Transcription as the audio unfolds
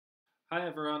Hi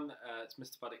everyone, it's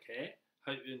Mr. Puddick here.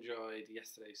 Hope you enjoyed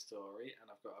yesterday's story, and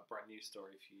I've got a brand new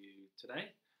story for you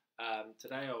today.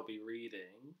 Today I'll be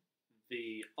reading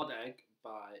The Odd Egg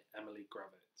by Emily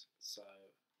Gravett. So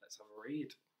let's have a read.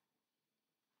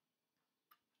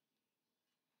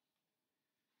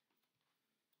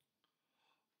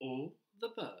 All the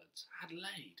birds had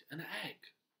laid an egg,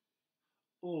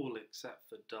 all except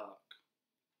for Duck.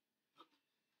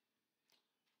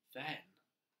 Then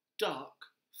Duck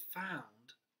found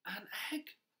an egg.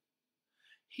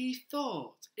 He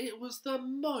thought it was the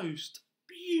most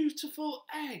beautiful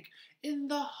egg in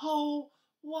the whole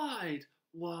wide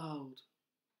world.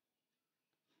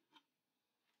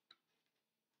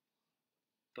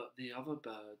 But the other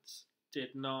birds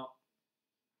did not.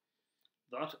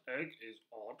 That egg is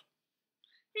odd.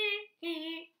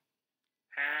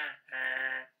 Ha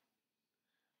ha.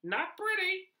 Not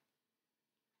pretty.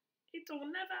 It'll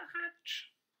never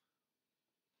hatch.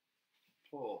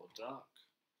 Poor Duck.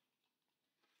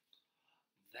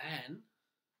 Then,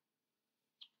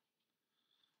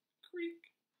 creak,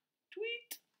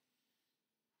 tweet,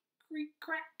 creak,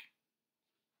 crack,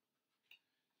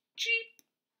 cheep,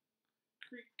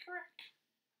 creak, crack,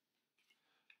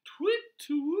 twit,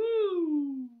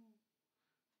 twoo,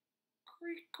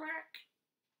 creak, crack.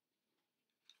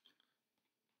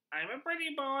 I'm a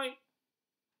pretty boy,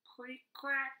 creak,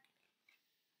 crack,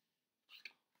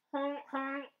 honk,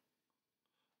 honk.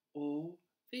 All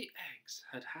the eggs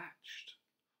had hatched,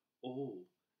 all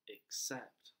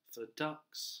except for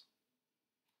Duck's.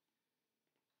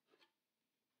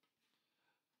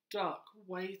 Duck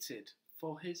waited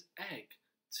for his egg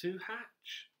to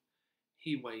hatch.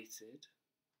 He waited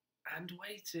and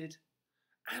waited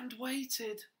and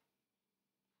waited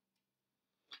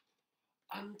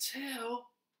until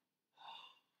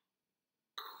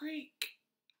creak,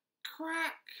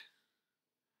 crack,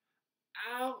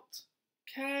 out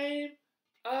came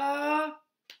a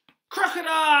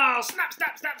crocodile! Snap,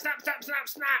 snap, snap, snap, snap, snap,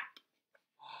 snap!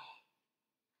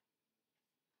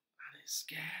 And it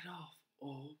scared off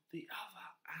all the other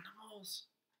animals.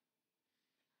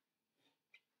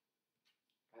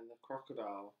 And the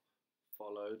crocodile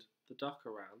followed the duck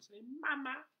around, saying,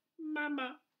 "Mama,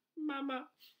 mama, mama."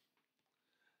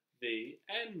 The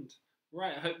end.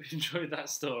 Right, I hope you enjoyed that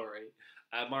story.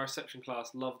 My reception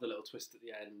class loved the little twist at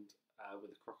the end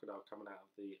with the crocodile coming out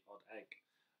of the odd egg.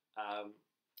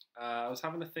 I was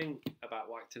having a think about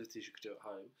what activities you could do at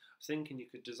home. I was thinking you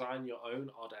could design your own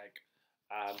odd egg.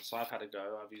 So I've had a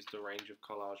go. I've used a range of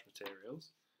collage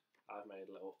materials. I've made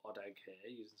a little odd egg here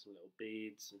using some little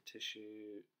beads, some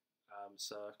tissue,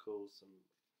 circles, some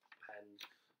pen.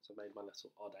 So I made my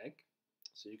little odd egg.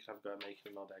 So you could have a go at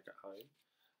making an odd egg at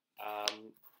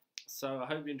home. So I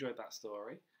hope you enjoyed that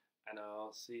story, and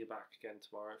I'll see you back again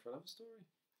tomorrow for another story.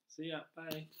 See ya,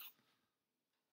 bye.